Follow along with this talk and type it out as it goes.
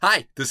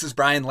Hi, this is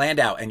Brian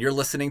Landau, and you're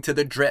listening to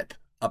The Drip,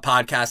 a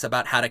podcast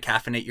about how to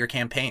caffeinate your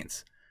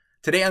campaigns.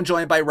 Today I'm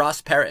joined by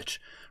Ross Perich.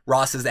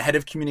 Ross is the head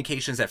of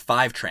communications at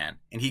Fivetran,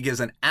 and he gives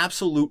an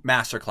absolute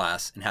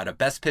masterclass in how to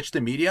best pitch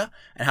the media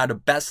and how to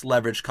best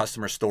leverage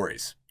customer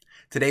stories.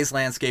 Today's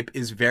landscape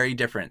is very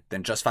different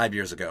than just 5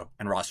 years ago,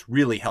 and Ross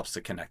really helps to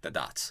connect the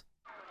dots.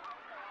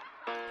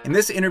 In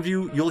this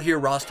interview, you'll hear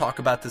Ross talk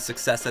about the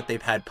success that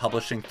they've had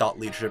publishing thought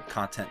leadership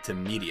content to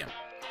Medium.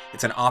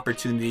 It's an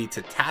opportunity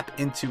to tap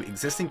into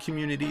existing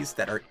communities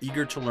that are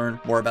eager to learn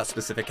more about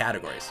specific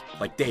categories,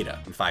 like data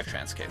in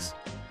Fivetran's case.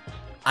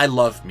 I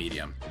love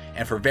Medium,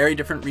 and for very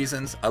different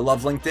reasons, I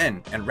love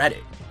LinkedIn and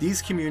Reddit.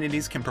 These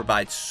communities can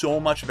provide so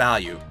much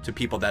value to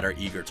people that are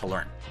eager to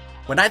learn.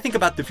 When I think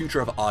about the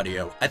future of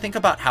audio, I think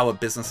about how a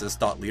business's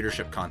thought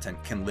leadership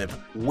content can live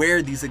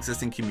where these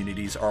existing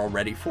communities are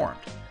already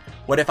formed.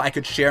 What if I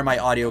could share my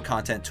audio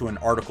content to an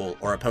article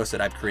or a post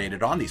that I've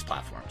created on these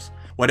platforms?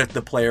 What if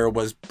the player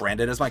was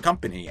branded as my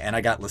company and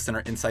I got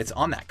listener insights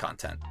on that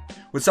content?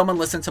 Would someone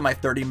listen to my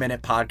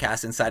 30-minute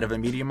podcast inside of a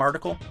Medium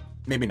article?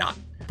 Maybe not.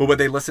 But would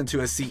they listen to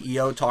a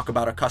CEO talk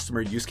about a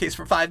customer use case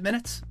for 5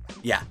 minutes?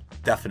 Yeah,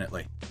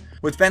 definitely.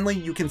 With Venly,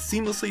 you can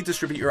seamlessly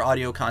distribute your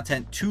audio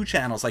content to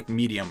channels like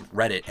Medium,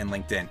 Reddit, and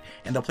LinkedIn,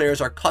 and the players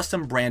are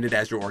custom branded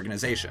as your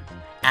organization.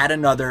 Add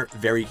another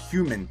very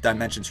human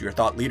dimension to your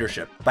thought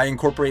leadership by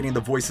incorporating the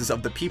voices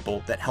of the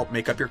people that help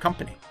make up your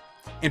company.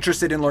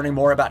 Interested in learning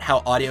more about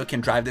how audio can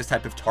drive this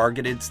type of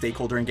targeted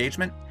stakeholder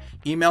engagement?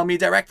 Email me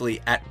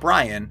directly at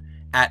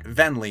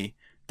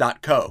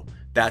brian@venly.co.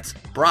 That's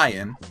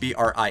Brian,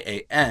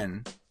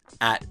 B-R-I-A-N,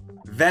 at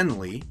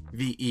Venly,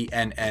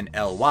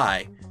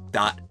 VENNLY.co.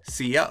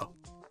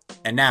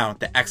 And now,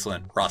 the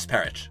excellent Ross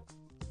Perich.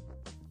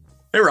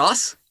 Hey,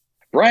 Ross.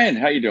 Brian,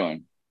 how you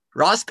doing?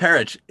 Ross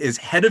Perich is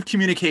head of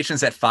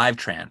communications at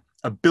Fivetran,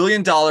 a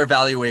billion-dollar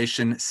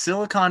valuation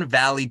Silicon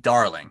Valley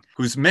darling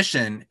whose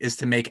mission is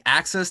to make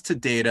access to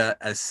data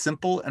as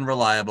simple and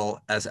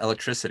reliable as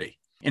electricity.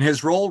 In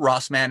his role,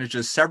 Ross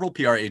manages several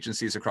PR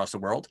agencies across the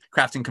world,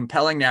 crafting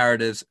compelling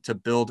narratives to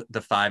build the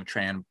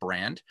Fivetran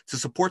brand, to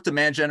support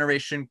demand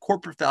generation,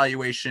 corporate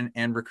valuation,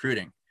 and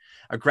recruiting.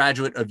 A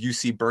graduate of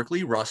UC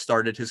Berkeley, Ross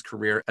started his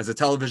career as a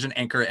television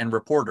anchor and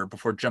reporter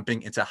before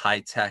jumping into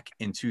high tech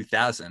in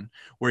 2000,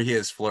 where he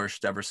has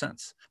flourished ever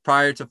since.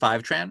 Prior to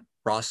Fivetran,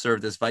 Ross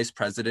served as vice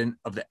president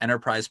of the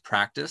enterprise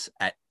practice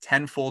at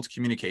Tenfold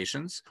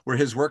Communications, where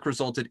his work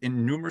resulted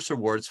in numerous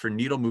awards for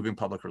needle-moving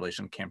public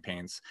relation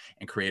campaigns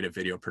and creative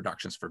video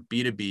productions for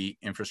B2B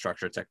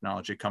infrastructure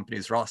technology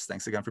companies. Ross,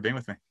 thanks again for being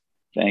with me.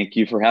 Thank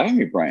you for having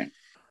me, Brian.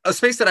 A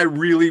space that I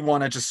really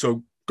want to just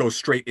go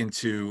straight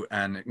into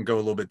and go a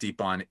little bit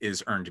deep on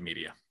is earned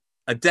media.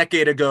 A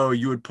decade ago,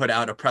 you would put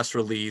out a press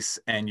release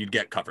and you'd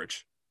get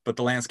coverage, but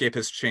the landscape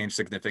has changed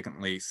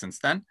significantly since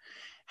then.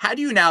 How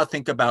do you now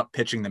think about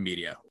pitching the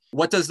media?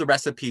 What does the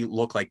recipe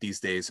look like these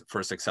days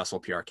for a successful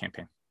PR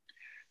campaign?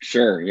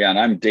 Sure. Yeah. And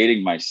I'm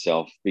dating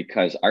myself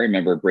because I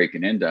remember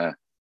breaking into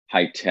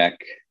high tech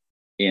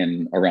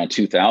in around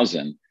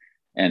 2000.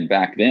 And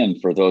back then,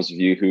 for those of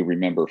you who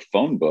remember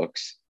phone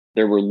books,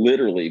 there were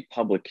literally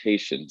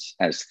publications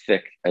as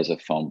thick as a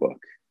phone book.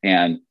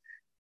 And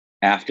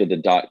after the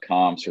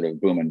dot-com sort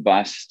of boom and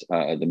bust,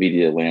 the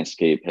media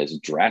landscape has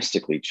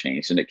drastically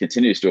changed and it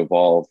continues to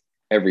evolve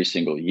every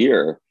single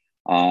year.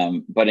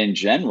 But in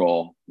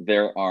general,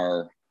 there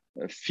are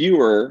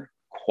fewer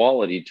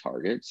quality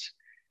targets.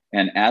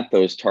 And at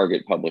those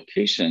target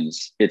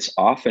publications, it's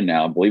often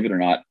now, believe it or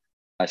not,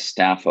 a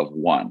staff of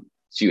one.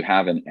 So you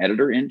have an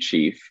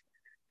editor-in-chief,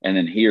 and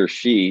then he or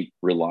she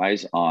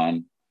relies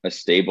on a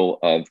stable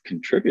of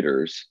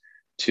contributors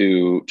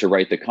to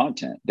write the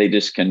content. They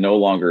just can no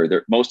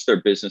longer, most of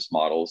their business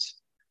models,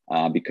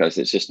 because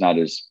it's just not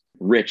as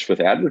rich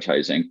with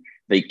advertising,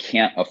 they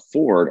can't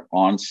afford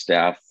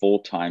on-staff,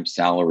 full-time,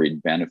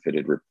 salaried,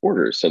 benefited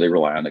reporters. So they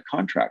rely on the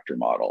contractor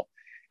model.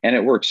 And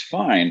it works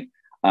fine,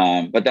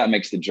 but that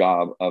makes the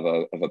job of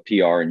a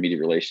PR and media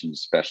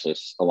relations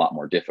specialist a lot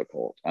more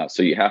difficult.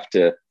 So you have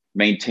to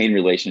maintain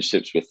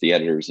relationships with the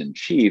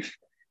editors-in-chief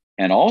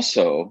and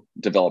also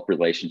develop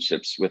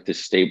relationships with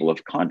this stable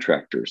of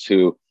contractors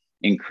who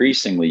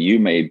increasingly you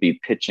may be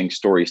pitching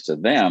stories to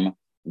them.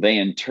 They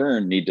in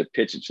turn need to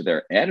pitch it to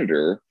their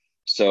editor.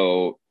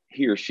 So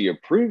he or she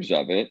approves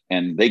of it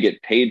and they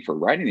get paid for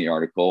writing the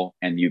article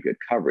and you get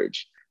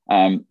coverage.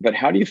 But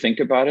how do you think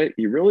about it?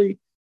 You really,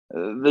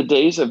 the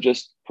days of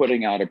just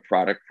putting out a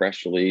product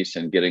press release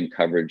and getting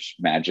coverage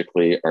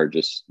magically are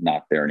just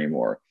not there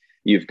anymore.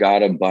 You've got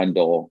to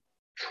bundle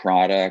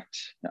product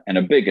and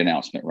a big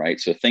announcement, right?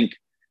 So think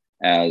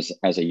as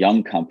a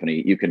young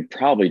company, you can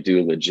probably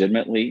do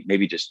legitimately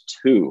maybe just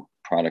 2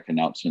 product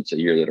announcements a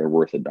year that are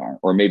worth a darn,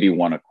 or maybe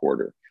 1 a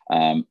quarter.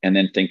 And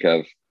then think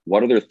of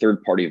what other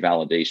third-party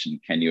validation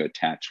can you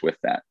attach with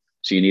that?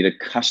 So you need a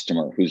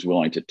customer who's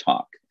willing to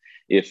talk.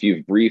 If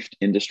you've briefed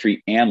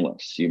industry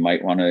analysts, you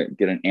might want to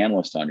get an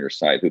analyst on your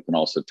side who can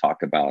also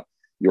talk about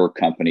your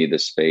company, the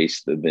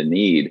space, the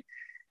need.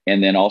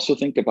 And then also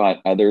think about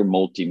other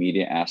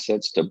multimedia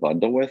assets to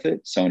bundle with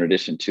it. So in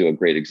addition to a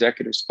great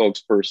executive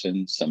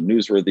spokesperson, some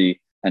newsworthy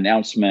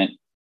announcement,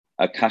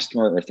 a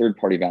customer or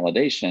third-party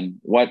validation,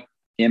 what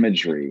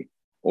imagery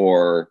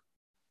or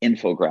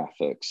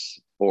infographics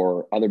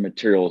or other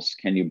materials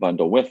can you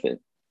bundle with it?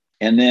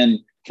 And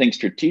then think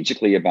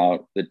strategically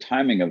about the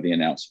timing of the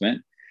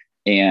announcement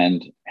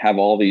and have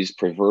all these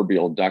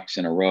proverbial ducks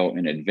in a row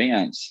in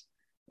advance.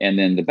 And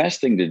then the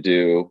best thing to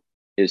do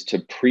is to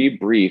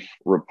pre-brief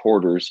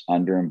reporters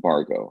under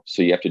embargo.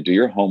 So you have to do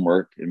your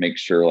homework and make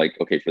sure, like,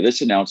 okay, for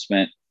this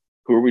announcement,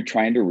 who are we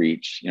trying to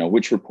reach?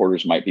 Which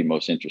reporters might be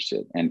most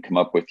interested, and come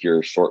up with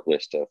your short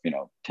list of,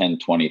 10,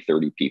 20,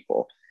 30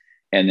 people,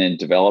 and then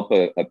develop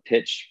a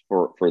pitch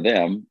for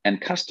them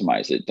and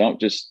customize it. Don't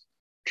just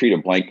treat a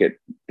blanket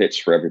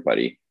pitch for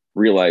everybody.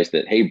 Realize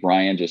that, hey,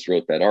 Brian just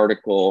wrote that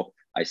article.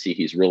 I see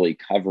he's really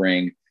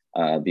covering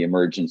the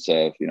emergence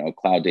of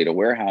cloud data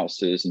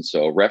warehouses, and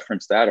so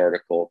reference that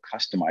article,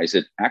 customize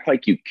it, act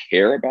like you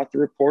care about the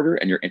reporter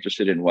and you're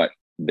interested in what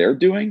they're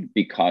doing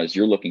because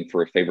you're looking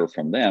for a favor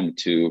from them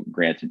to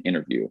grant an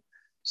interview.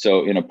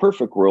 So in a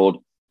perfect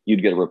world,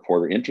 you'd get a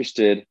reporter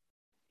interested.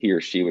 He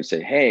or she would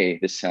say, hey,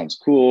 this sounds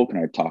cool. Can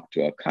I talk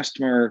to a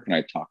customer? Can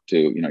I talk to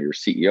your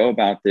CEO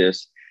about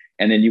this?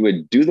 And then you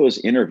would do those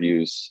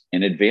interviews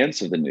in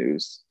advance of the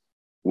news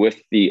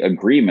with the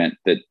agreement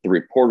that the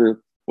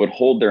reporter would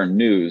hold their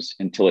news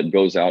until it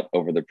goes out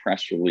over the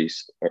press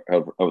release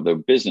of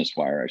the business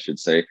wire, I should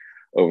say,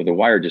 over the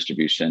wire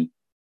distribution,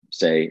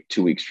 say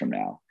 2 weeks from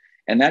now.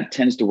 And that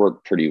tends to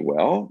work pretty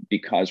well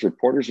because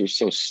reporters are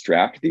so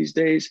strapped these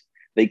days,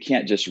 they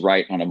can't just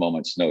write on a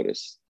moment's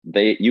notice.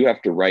 You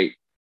have to write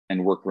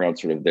and work around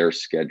sort of their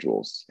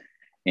schedules.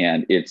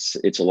 And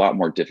it's a lot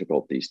more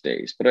difficult these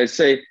days. But I'd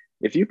say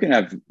if you can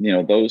have,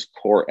 those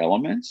core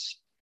elements,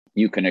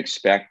 you can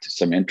expect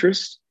some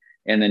interest.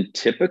 And then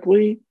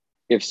typically,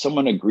 if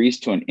someone agrees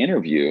to an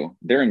interview,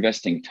 they're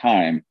investing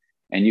time,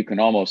 and you can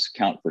almost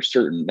count for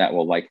certain that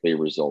will likely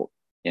result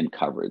in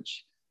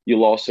coverage.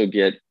 You'll also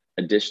get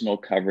additional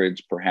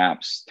coverage,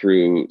 perhaps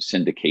through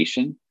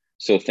syndication.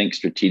 So think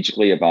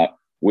strategically about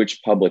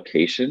which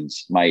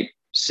publications might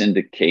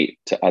syndicate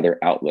to other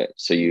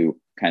outlets. So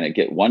you kind of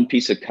get one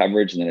piece of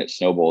coverage and then it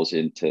snowballs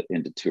into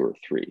 2 or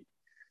 3.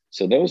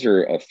 So those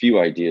are a few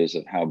ideas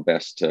of how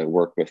best to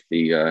work with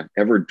the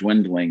ever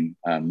dwindling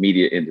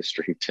media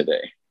industry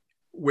today.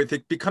 With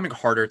it becoming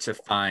harder to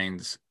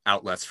find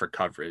outlets for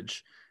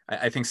coverage,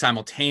 I think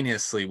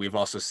simultaneously, we've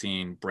also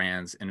seen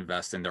brands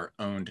invest in their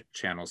own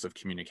channels of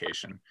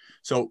communication.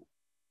 So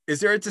is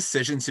there a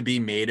decision to be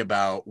made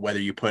about whether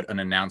you put an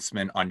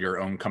announcement on your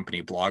own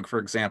company blog, for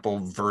example,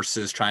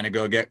 versus trying to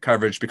go get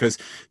coverage? Because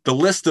the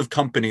list of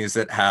companies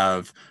that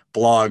have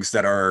blogs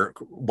that are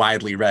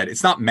widely read,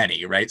 it's not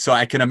many, right? So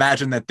I can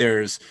imagine that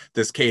there's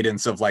this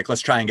cadence of like,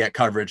 let's try and get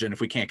coverage. And if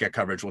we can't get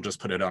coverage, we'll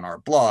just put it on our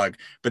blog.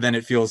 But then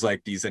it feels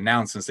like these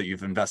announcements that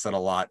you've invested a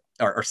lot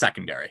are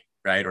secondary,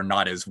 right? Or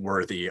not as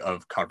worthy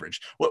of coverage.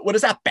 What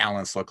does that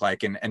balance look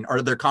like? And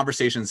are there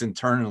conversations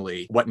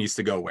internally, what needs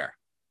to go where?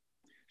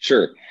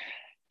 Sure.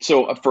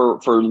 So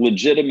for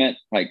legitimate,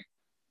 like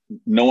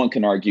no one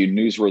can argue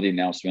newsworthy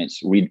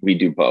announcements, we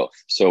do both.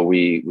 So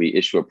we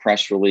issue a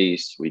press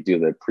release, we do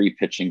the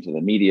pre-pitching to the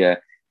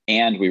media,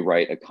 and we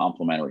write a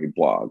complimentary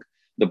blog.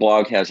 The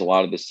blog has a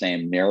lot of the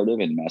same narrative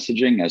and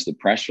messaging as the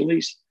press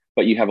release,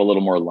 but you have a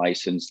little more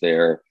license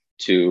there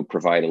to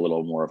provide a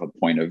little more of a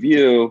point of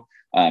view,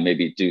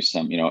 maybe do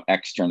some,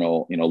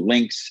 external,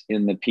 links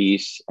in the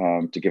piece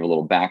to give a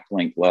little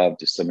backlink love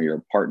to some of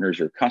your partners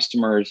or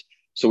customers.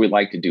 So we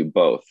like to do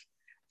both.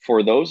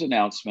 For those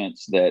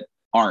announcements that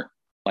aren't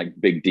like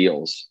big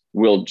deals,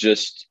 we'll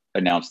just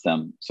announce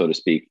them, so to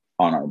speak,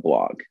 on our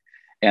blog.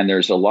 And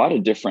there's a lot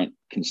of different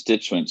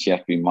constituents you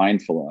have to be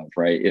mindful of,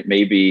 right? It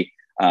may be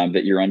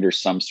that you're under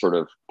some sort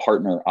of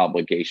partner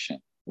obligation.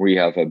 We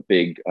have a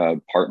big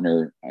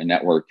partner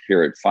network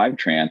here at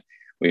Fivetran.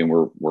 We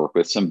work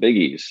with some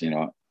biggies,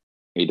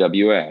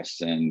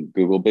 AWS and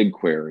Google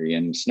BigQuery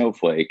and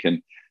Snowflake.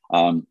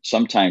 And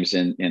sometimes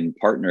in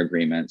partner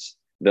agreements,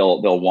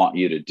 they'll want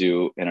you to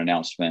do an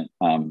announcement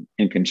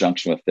in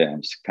conjunction with them.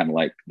 It's kind of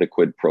like the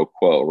quid pro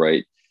quo,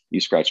 right?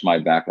 You scratch my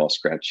back, I'll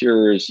scratch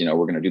yours. We're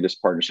going to do this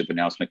partnership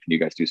announcement. Can you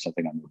guys do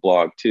something on your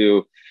blog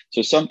too?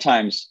 So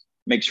sometimes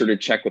make sure to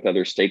check with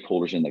other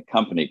stakeholders in the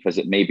company, because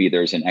it may be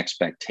there's an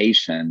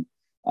expectation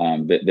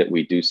that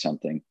we do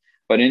something.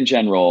 But in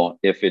general,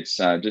 if it's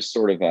just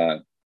sort of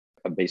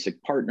a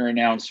basic partner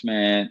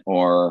announcement,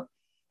 or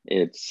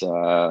it's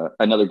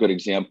another good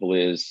example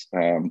is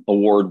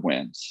award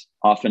wins.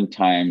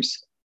 Oftentimes,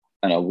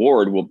 an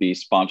award will be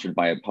sponsored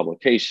by a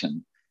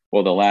publication.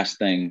 Well, the last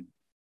thing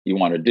you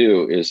want to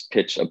do is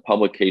pitch a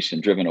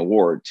publication-driven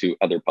award to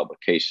other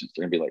publications.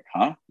 They're going to be like,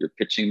 huh? You're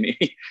pitching me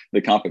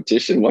the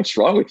competition? What's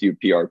wrong with you,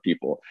 PR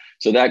people?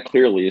 So that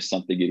clearly is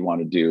something you'd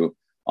want to do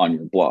on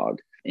your blog.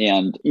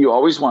 And you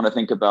always want to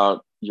think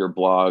about your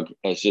blog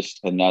as just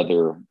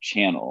another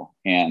channel.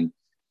 And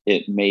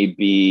it may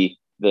be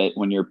that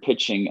when you're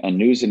pitching a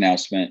news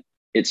announcement,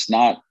 it's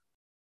not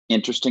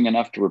interesting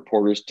enough to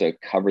reporters to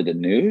cover the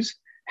news.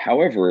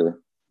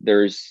 However,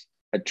 there's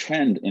a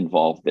trend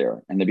involved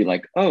there. And they'd be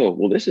like, oh,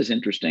 well, this is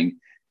interesting.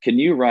 Can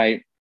you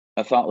write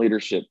a thought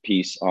leadership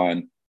piece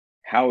on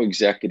how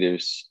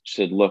executives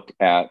should look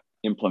at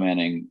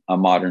implementing a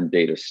modern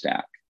data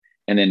stack?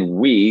 And then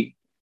we,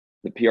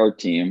 the PR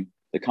team,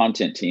 the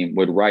content team,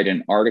 would write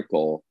an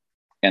article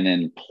and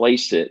then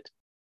place it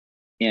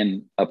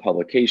in a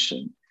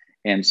publication.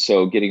 And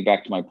so getting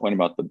back to my point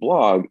about the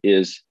blog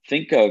is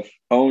think of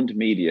owned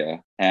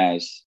media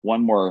as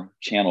one more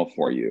channel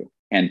for you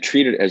and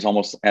treat it as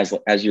almost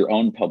as your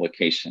own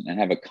publication and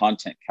have a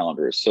content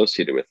calendar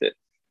associated with it.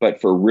 But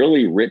for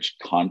really rich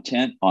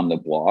content on the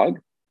blog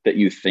that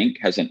you think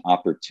has an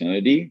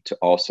opportunity to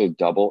also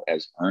double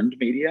as earned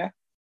media,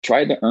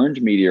 try the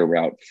earned media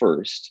route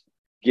first,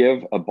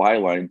 give a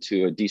byline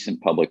to a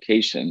decent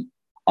publication.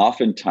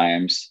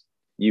 Oftentimes,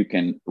 you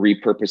can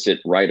repurpose it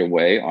right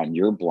away on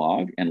your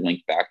blog and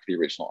link back to the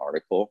original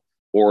article,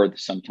 or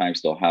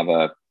sometimes they'll have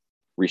a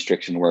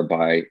restriction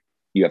whereby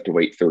you have to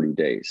wait 30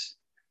 days.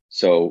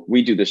 So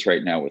we do this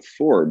right now with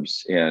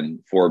Forbes, and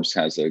Forbes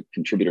has a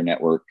contributor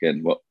network,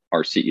 and what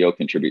our CEO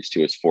contributes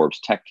to is Forbes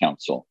Tech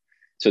Council.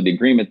 So the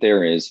agreement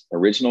there is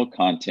original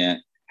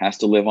content has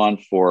to live on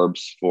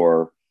Forbes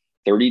for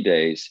 30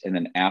 days. And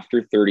then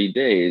after 30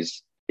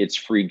 days, it's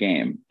free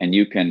game. And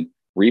you can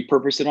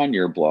repurpose it on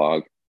your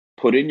blog,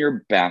 put in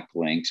your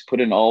backlinks,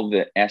 put in all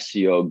the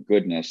SEO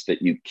goodness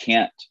that you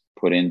can't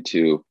put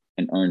into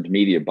an earned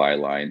media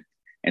byline.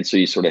 And so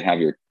you sort of have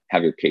your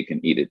cake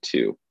and eat it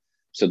too.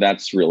 So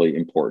that's really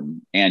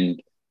important.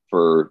 And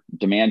for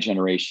demand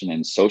generation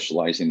and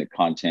socializing the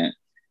content,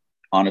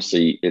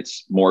 honestly,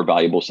 it's more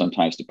valuable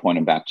sometimes to point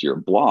them back to your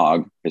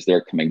blog because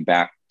they're coming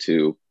back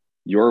to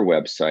your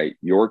website,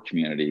 your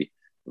community,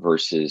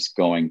 versus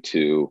going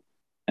to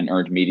an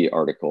earned media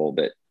article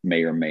that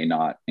may or may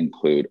not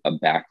include a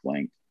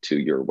backlink to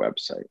your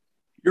website.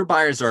 Your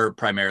buyers are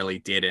primarily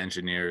data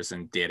engineers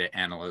and data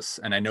analysts,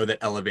 and I know that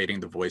elevating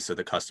the voice of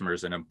the customer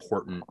is an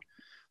important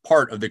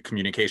part of the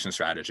communication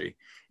strategy.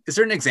 Is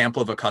there an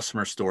example of a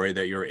customer story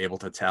that you're able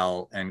to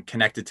tell, and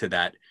connected to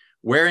that,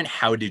 where and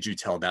how did you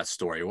tell that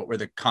story? What were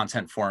the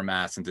content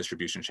formats and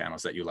distribution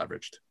channels that you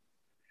leveraged?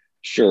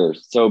 Sure.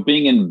 So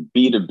being in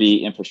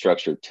B2B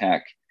infrastructure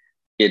tech,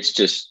 it's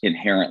just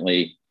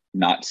inherently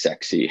not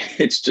sexy.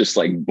 It's just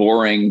like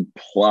boring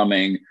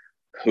plumbing.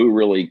 Who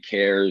really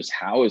cares?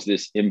 How is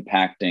this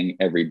impacting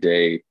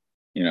everyday,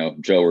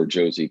 Joe or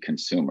Josie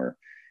consumer?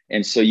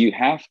 And so you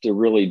have to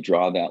really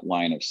draw that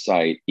line of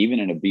sight, even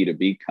in a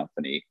B2B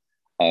company,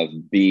 of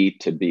B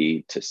to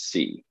B to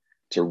C,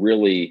 to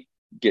really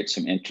get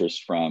some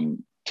interest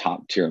from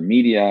top tier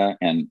media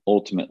and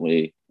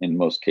ultimately, in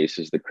most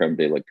cases, the creme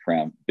de la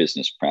creme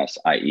business press,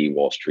 i.e.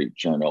 Wall Street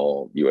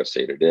Journal,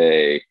 USA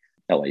Today,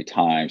 LA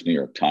Times, New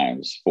York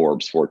Times,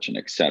 Forbes, Fortune,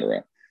 et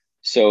cetera.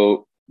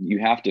 So you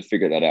have to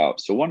figure that out.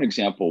 So one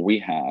example we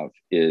have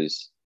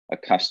is a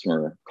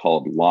customer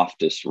called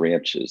Loftus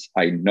Ranches.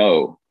 I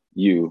know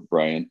you,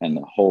 Brian, and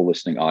the whole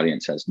listening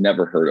audience has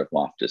never heard of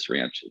Loftus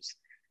Ranches.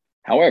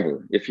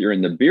 However, if you're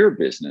in the beer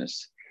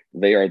business,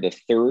 they are the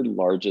third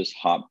largest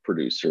hop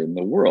producer in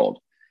the world.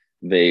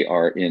 They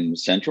are in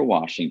Central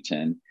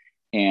Washington,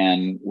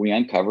 and we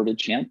uncovered a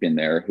champion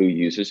there who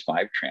uses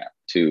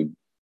Fivetran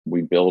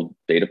we build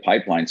data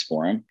pipelines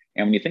for him.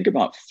 And when you think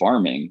about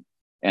farming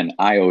and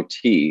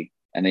IoT,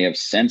 and they have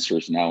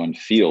sensors now in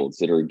fields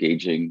that are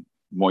gauging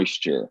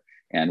moisture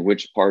and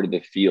which part of the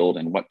field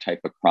and what type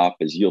of crop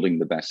is yielding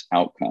the best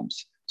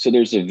outcomes. So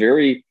there's a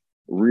very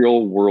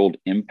real world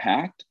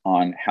impact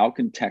on how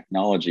can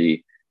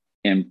technology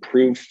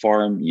improve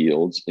farm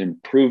yields,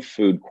 improve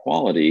food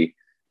quality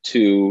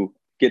to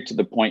get to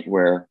the point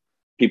where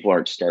people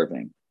aren't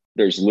starving.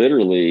 There's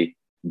literally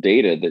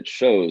data that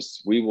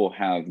shows we will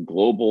have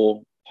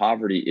global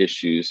poverty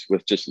issues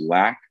with just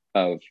lack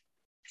of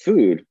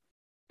food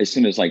as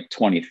soon as like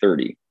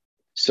 2030.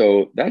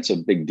 So that's a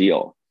big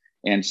deal.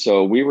 And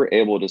so we were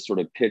able to sort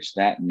of pitch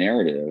that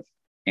narrative.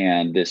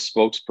 And this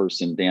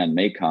spokesperson, Dan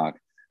Maycock,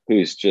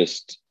 who's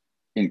just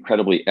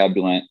incredibly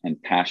ebullient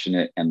and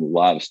passionate and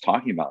loves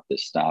talking about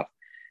this stuff.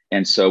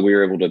 And so we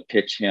were able to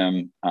pitch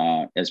him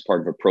as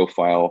part of a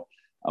profile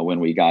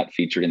when we got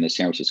featured in the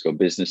San Francisco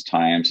Business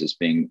Times as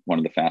being one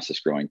of the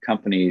fastest growing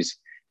companies.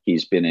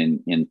 He's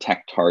been in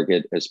Tech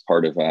Target as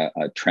part of a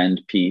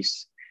trend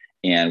piece.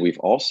 And we've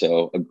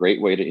also, a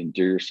great way to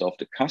endear yourself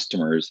to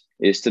customers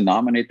is to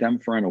nominate them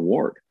for an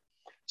award.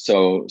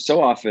 So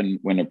often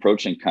when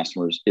approaching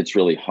customers, it's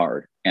really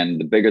hard. And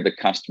the bigger the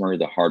customer,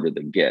 the harder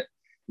they get.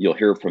 You'll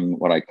hear from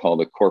what I call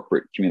the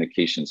corporate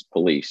communications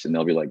police, and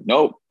they'll be like,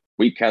 nope,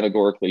 we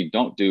categorically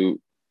don't do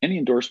any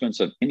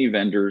endorsements of any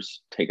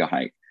vendors, take a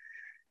hike.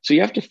 So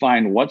you have to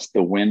find what's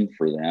the win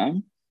for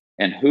them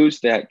and who's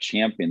that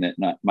champion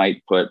that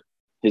might put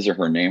his or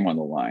her name on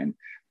the line.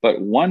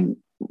 But one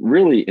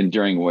really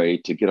enduring way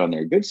to get on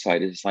their good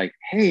side is like,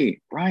 hey,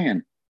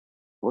 Brian,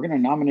 we're going to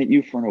nominate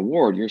you for an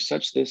award. You're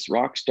such this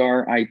rock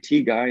star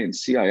IT guy and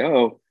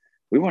CIO.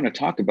 We want to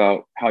talk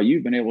about how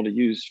you've been able to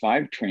use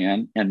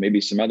Fivetran and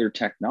maybe some other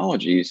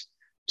technologies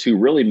to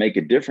really make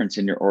a difference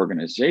in your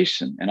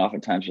organization. And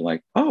oftentimes you're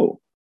like, oh,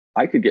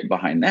 I could get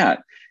behind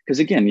that. Because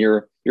again,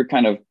 you're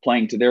kind of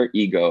playing to their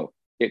ego.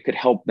 It could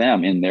help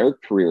them in their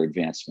career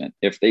advancement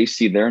if they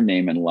see their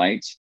name in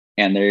lights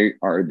and they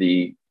are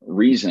the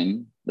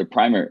reason,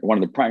 one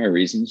of the primary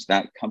reasons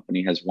that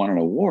company has won an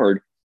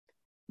award.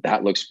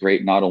 That looks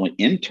great, not only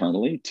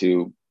internally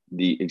to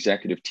the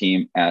executive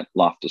team at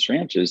Loftus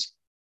Ranches,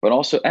 but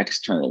also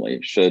externally,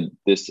 should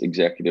this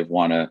executive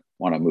want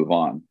to move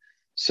on.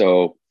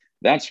 So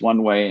that's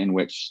one way in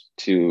which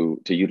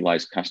to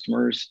utilize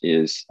customers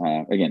is,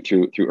 again,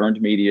 through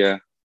earned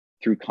media,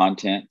 through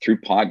content, through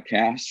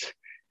podcasts,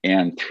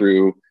 and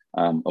through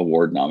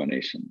award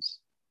nominations.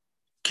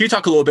 Can you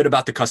talk a little bit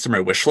about the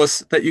customer wish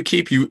list that you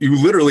keep? You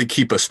literally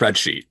keep a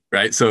spreadsheet,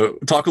 right? So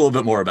talk a little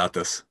bit more about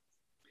this.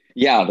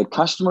 Yeah, the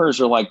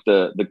customers are like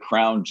the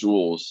crown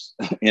jewels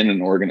in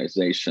an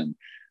organization.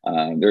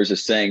 There's a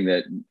saying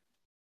that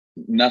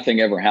nothing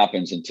ever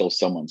happens until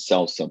someone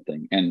sells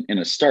something. And in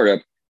a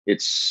startup,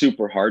 it's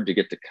super hard to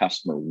get to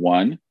customer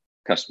 1,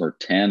 customer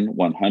 10,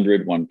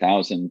 100,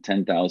 1,000,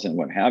 10,000,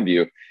 what have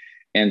you.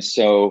 And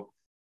so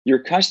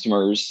your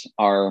customers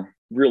are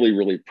really,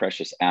 really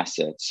precious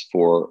assets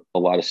for a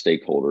lot of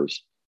stakeholders.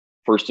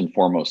 First and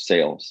foremost,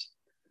 sales.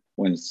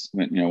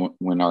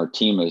 When our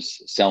team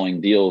is selling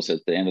deals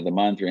at the end of the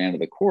month or end of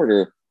the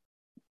quarter,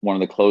 one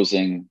of the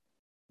closing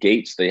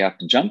gates they have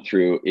to jump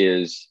through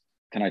is,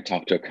 can I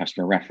talk to a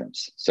customer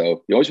reference?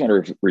 So you always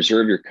want to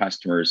reserve your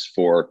customers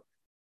for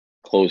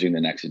closing the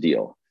next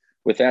deal.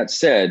 With that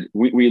said,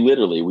 we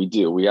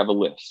do. We have a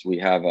list. We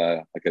have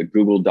a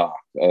Google Doc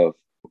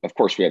of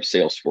course, we have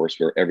Salesforce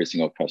where every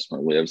single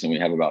customer lives, and we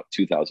have about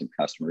 2,000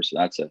 customers. So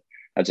that's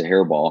a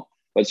hairball.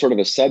 But sort of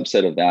a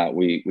subset of that,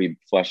 we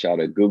flesh out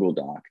a Google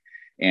Doc,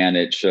 and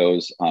it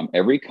shows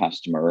every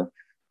customer,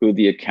 who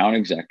the account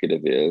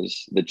executive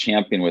is, the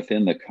champion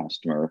within the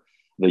customer,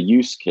 the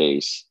use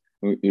case,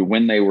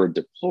 when they were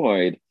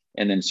deployed,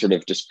 and then sort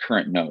of just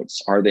current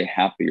notes. Are they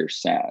happy or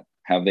sad?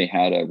 Have they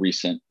had a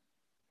recent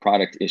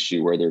product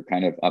issue where they're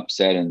kind of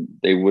upset and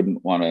they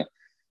wouldn't want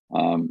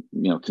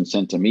to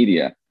consent to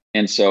media?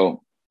 And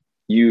so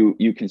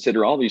you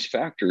consider all these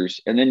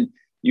factors, and then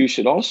you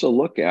should also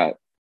look at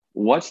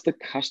what's the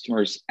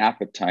customer's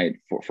appetite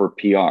for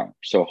PR.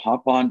 So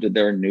hop onto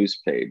their news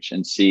page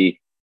and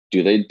see,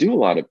 do they do a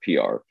lot of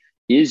PR?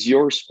 Is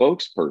your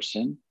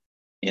spokesperson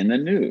in the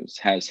news?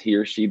 Has he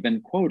or she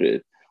been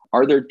quoted?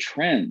 Are there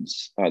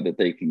trends that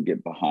they can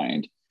get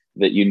behind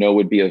that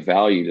would be of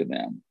value to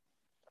them?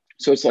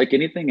 So it's like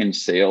anything in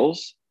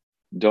sales.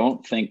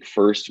 Don't think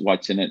first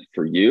what's in it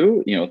for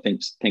you,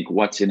 think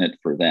what's in it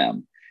for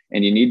them.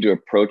 And you need to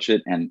approach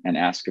it and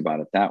ask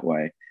about it that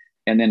way.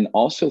 And then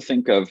also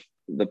think of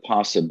the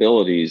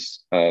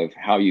possibilities of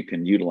how you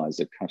can utilize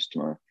a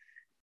customer.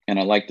 And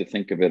I like to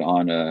think of it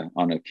on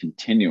a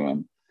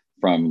continuum,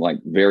 from like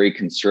very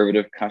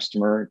conservative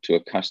customer to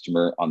a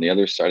customer on the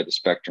other side of the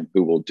spectrum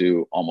who will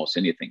do almost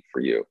anything for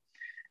you.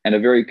 And a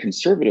very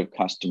conservative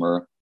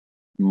customer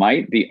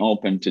might be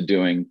open to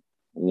doing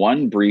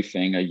one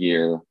briefing a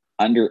year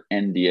under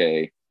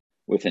NDA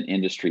with an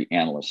industry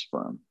analyst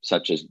firm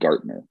such as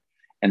Gartner.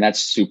 And that's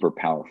super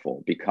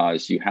powerful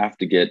because you have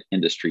to get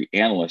industry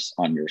analysts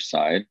on your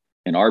side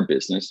in our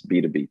business,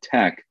 B2B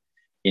tech,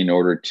 in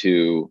order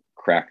to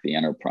crack the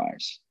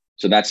enterprise.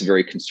 So that's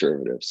very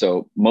conservative.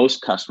 So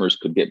most customers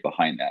could get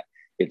behind that.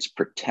 It's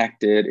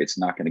protected. It's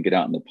not going to get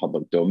out in the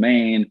public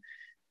domain,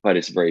 but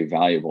it's very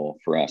valuable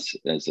for us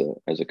as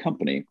a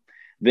company.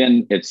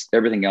 Then it's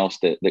everything else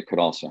that could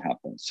also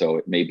happen. So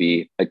it may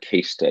be a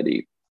case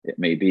study. It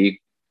may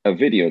be a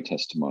video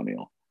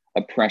testimonial,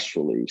 a press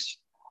release,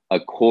 a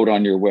quote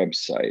on your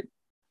website,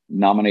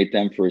 nominate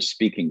them for a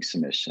speaking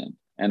submission,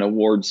 an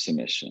award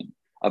submission,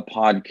 a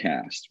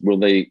podcast. Will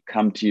they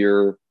come to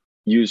your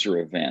user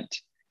event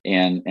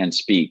and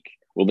speak?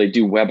 Will they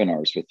do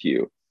webinars with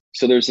you?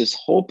 So there's this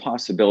whole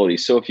possibility.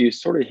 So if you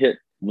sort of hit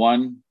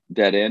one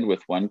dead end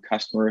with one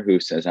customer who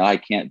says, I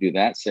can't do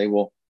that, say,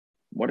 well,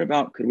 what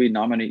about, could we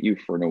nominate you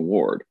for an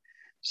award?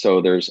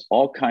 So there's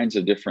all kinds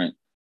of different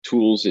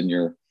tools in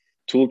your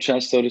tool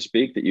chest, so to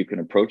speak, that you can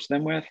approach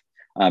them with.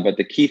 But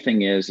the key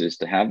thing is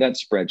to have that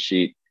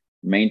spreadsheet,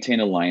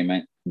 maintain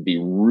alignment, be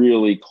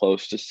really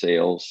close to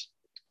sales,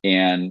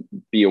 and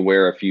be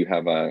aware if you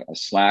have a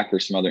Slack or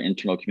some other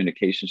internal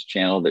communications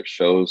channel that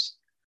shows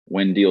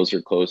when deals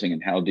are closing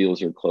and how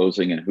deals are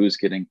closing and who's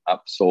getting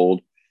upsold.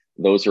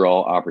 Those are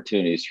all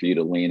opportunities for you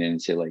to lean in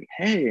and say, like,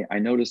 hey, I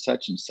noticed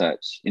such and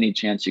such. Any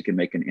chance you can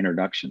make an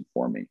introduction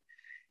for me?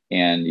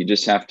 And you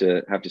just have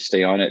to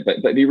stay on it,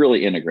 but be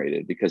really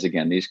integrated, because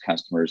again, these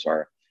customers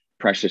are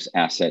precious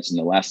assets. And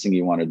the last thing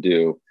you want to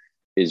do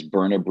is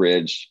burn a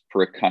bridge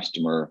for a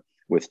customer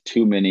with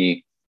too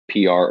many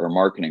PR or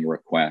marketing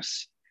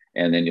requests.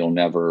 And then you'll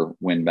never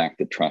win back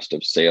the trust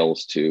of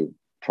sales to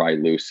pry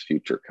loose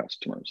future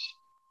customers.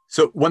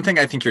 So one thing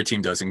I think your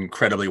team does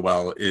incredibly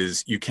well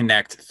is you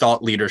connect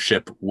thought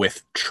leadership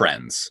with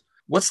trends.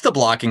 What's the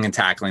blocking and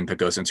tackling that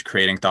goes into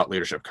creating thought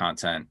leadership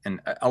content? And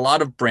a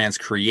lot of brands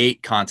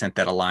create content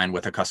that align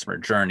with a customer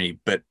journey,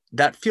 but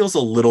that feels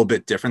a little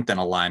bit different than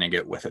aligning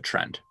it with a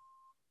trend.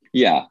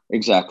 Yeah,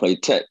 exactly.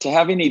 To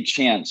have any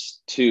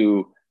chance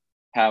to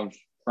have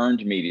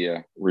earned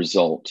media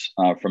result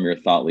from your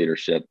thought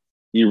leadership,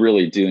 you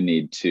really do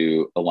need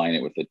to align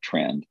it with a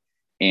trend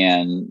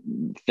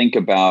and think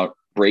about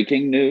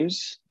breaking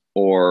news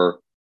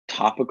or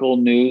topical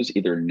news,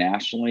 either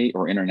nationally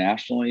or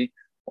internationally,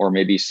 or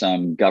maybe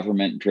some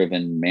government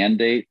driven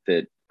mandate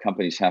that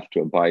companies have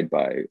to abide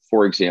by.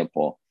 For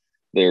example,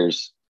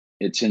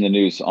 it's in the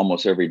news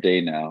almost every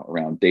day now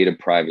around data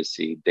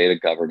privacy, data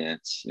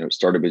governance. It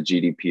started with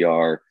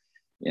GDPR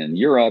in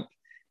Europe,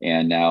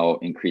 and now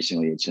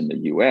increasingly it's in the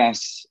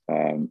US.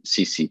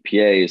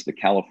 CCPA is the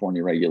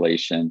California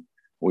regulation.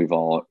 We've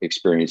all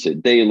experienced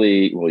it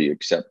daily. Will you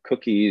accept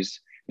cookies?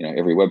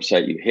 Every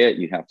website you hit,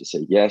 you have to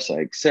say, yes, I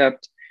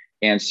accept.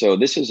 And so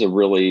this is a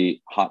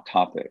really hot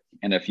topic.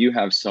 And if you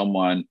have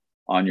someone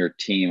on your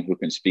team who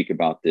can speak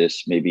about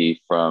this,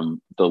 maybe from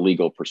the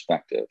legal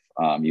perspective,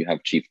 you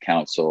have chief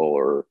counsel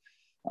or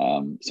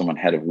someone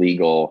head of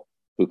legal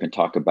who can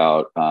talk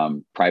about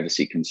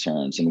privacy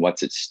concerns and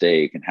what's at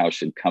stake and how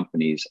should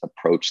companies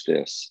approach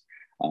this.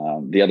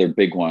 The other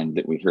big one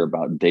that we hear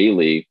about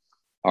daily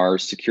are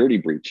security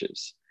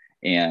breaches,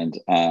 and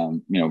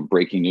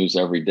breaking news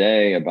every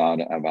day about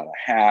a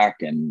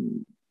hack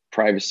and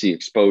privacy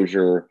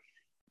exposure.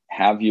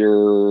 Have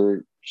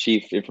your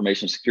chief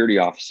information security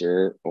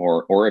officer,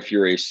 or if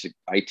you're a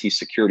IT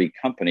security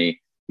company,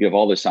 you have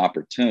all this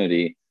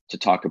opportunity to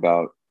talk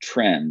about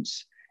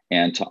trends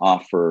and to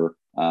offer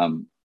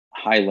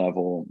high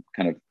level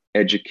kind of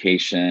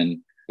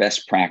education,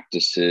 best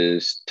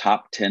practices,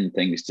 top 10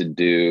 things to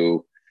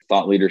do,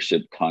 thought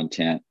leadership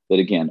content that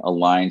again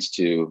aligns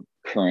to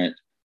current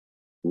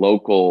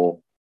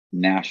local,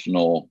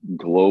 national,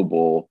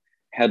 global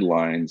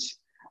headlines.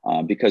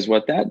 Because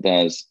what that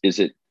does is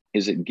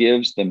it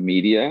gives the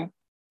media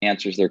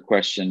answers their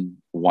question,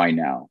 why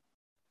now?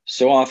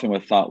 So often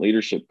with thought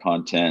leadership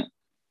content,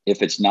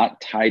 if it's not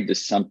tied to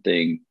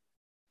something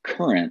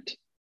current,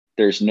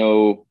 there's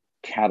no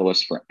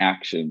catalyst for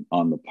action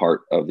on the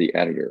part of the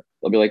editor.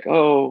 They'll be like,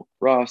 oh,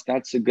 Ross,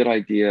 that's a good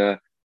idea.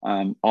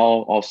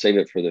 I'll save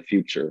it for the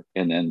future.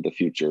 And then the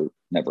future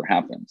never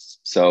happens.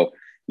 So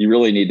you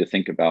really need to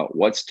think about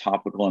what's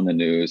topical in the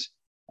news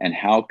and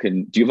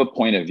do you have a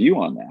point of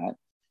view on that?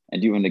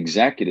 And do you have an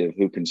executive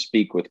who can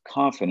speak with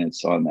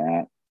confidence on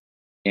that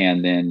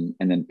and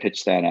then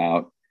pitch that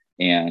out?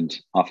 And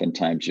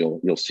oftentimes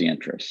you'll see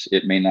interest.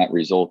 It may not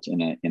result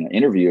in an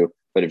interview,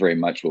 but it very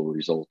much will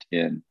result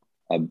in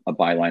a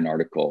byline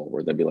article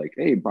where they'll be like,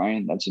 hey,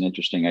 Brian, that's an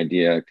interesting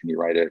idea. Can you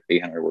write an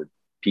 800-word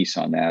piece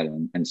on that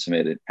and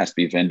submit it? It has to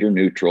be vendor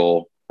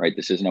neutral, right?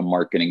 This isn't a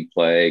marketing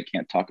play.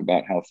 Can't talk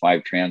about how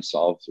Fivetran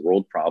solves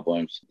world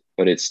problems,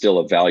 but it's still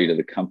a value to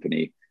the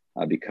company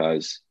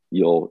because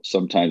you'll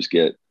sometimes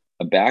get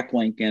a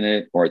backlink in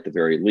it, or at the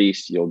very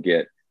least, you'll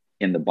get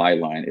in the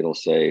byline, it'll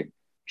say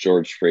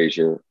George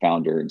Fraser,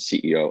 founder and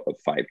CEO of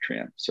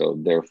Fivetran. So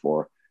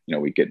therefore,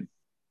 we get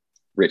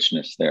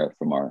richness there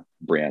from our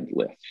brand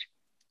lift.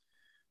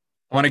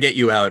 I want to get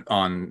you out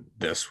on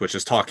this, which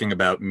is talking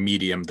about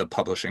Medium, the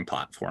publishing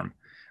platform.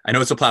 I know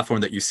it's a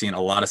platform that you've seen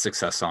a lot of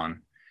success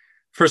on.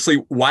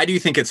 Firstly, why do you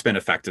think it's been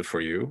effective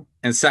for you?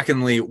 And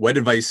secondly, what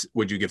advice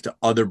would you give to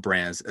other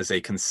brands as they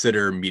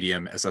consider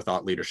Medium as a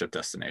thought leadership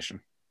destination?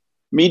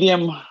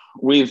 Medium,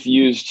 we've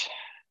used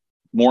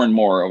more and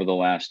more over the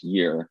last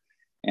year.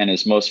 And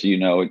as most of you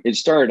know, it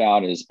started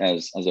out as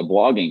a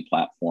blogging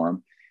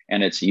platform,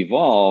 and it's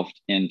evolved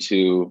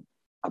into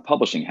a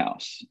publishing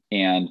house.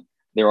 And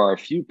there are a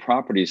few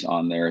properties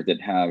on there that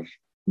have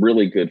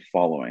really good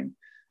following.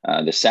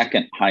 The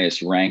second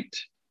highest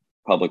ranked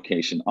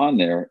publication on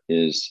there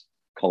is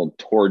called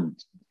Toward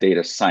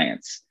Data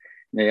Science.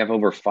 They have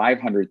over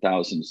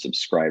 500,000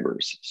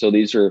 subscribers. So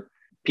these are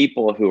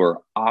people who are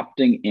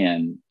opting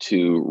in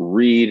to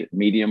read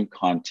Medium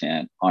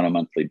content on a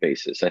monthly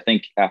basis. I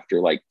think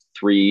after like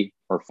 3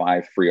 or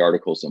 5 free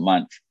articles a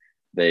month,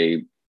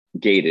 they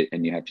gate it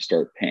and you have to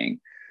start paying.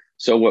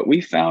 So what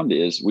we found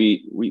is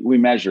we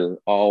measure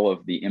all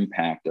of the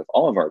impact of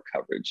all of our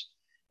coverage.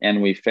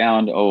 And we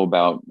found,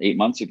 about 8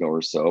 months ago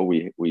or so,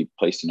 we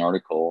placed an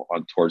article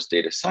on Towards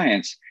Data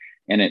Science,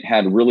 and it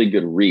had really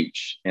good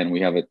reach. And we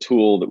have a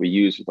tool that we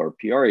use with our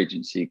PR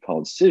agency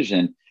called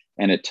Cision,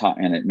 and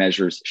it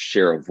measures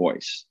share of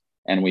voice.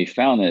 And we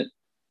found that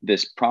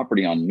this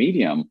property on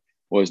Medium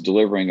was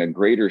delivering a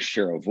greater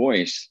share of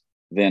voice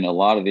than a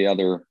lot of the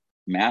other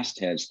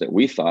mastheads that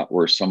we thought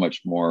were so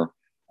much more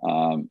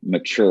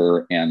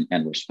mature and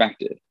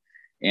respected.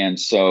 And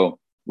so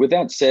with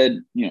that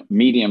said,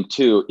 Medium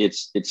too,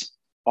 it's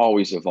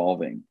always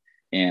evolving.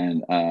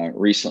 And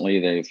recently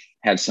they've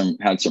had some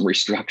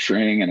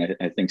restructuring and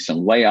I think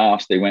some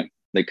layoffs.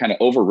 They kind of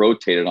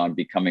over-rotated on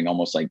becoming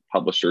almost like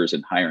publishers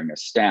and hiring a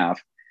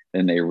staff.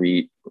 Then they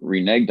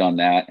reneged on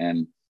that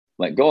and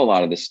let go a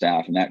lot of the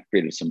staff, and that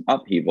created some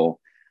upheaval.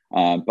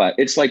 But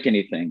it's like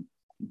anything.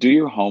 Do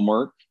your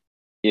homework,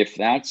 if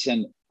that's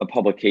a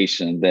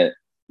publication that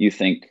you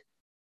think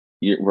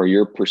where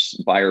your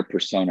buyer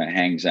persona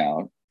hangs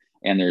out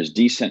and there's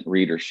decent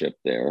readership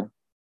there,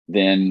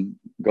 then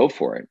go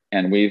for it.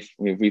 And we've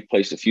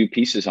placed a few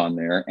pieces on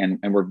there, and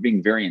we're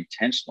being very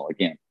intentional.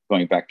 Again,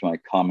 going back to my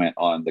comment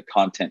on the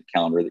content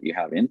calendar that you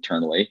have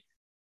internally,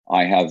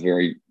 I have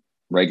very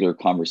regular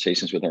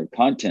conversations with our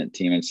content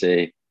team and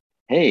say,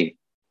 hey,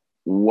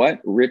 what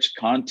rich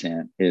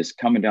content is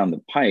coming down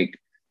the pike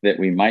that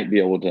we might be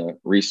able to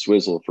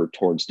re-swizzle for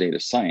towards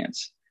data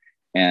science?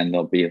 And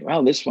they'll be,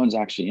 well, this one's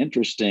actually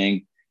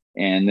interesting.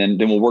 And then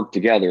we'll work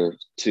together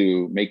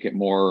to make it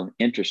more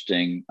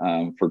interesting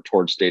for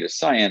towards data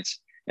science.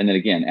 And then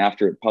again,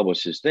 after it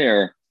publishes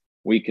there,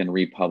 we can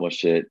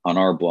republish it on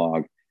our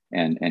blog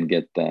and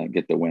get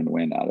the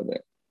win-win out of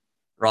it.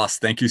 Ross,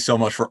 thank you so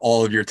much for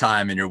all of your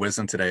time and your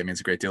wisdom today. It means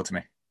a great deal to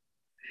me.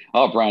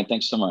 Oh, Brian,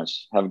 thanks so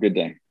much. Have a good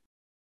day.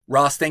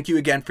 Ross, thank you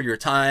again for your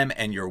time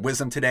and your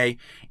wisdom today.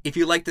 If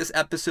you like this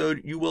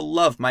episode, you will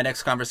love my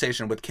next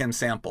conversation with Kim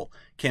Sample.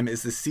 Kim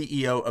is the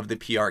CEO of the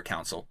PR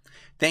Council.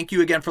 Thank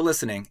you again for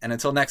listening, and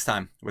until next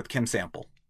time with Kim Sample.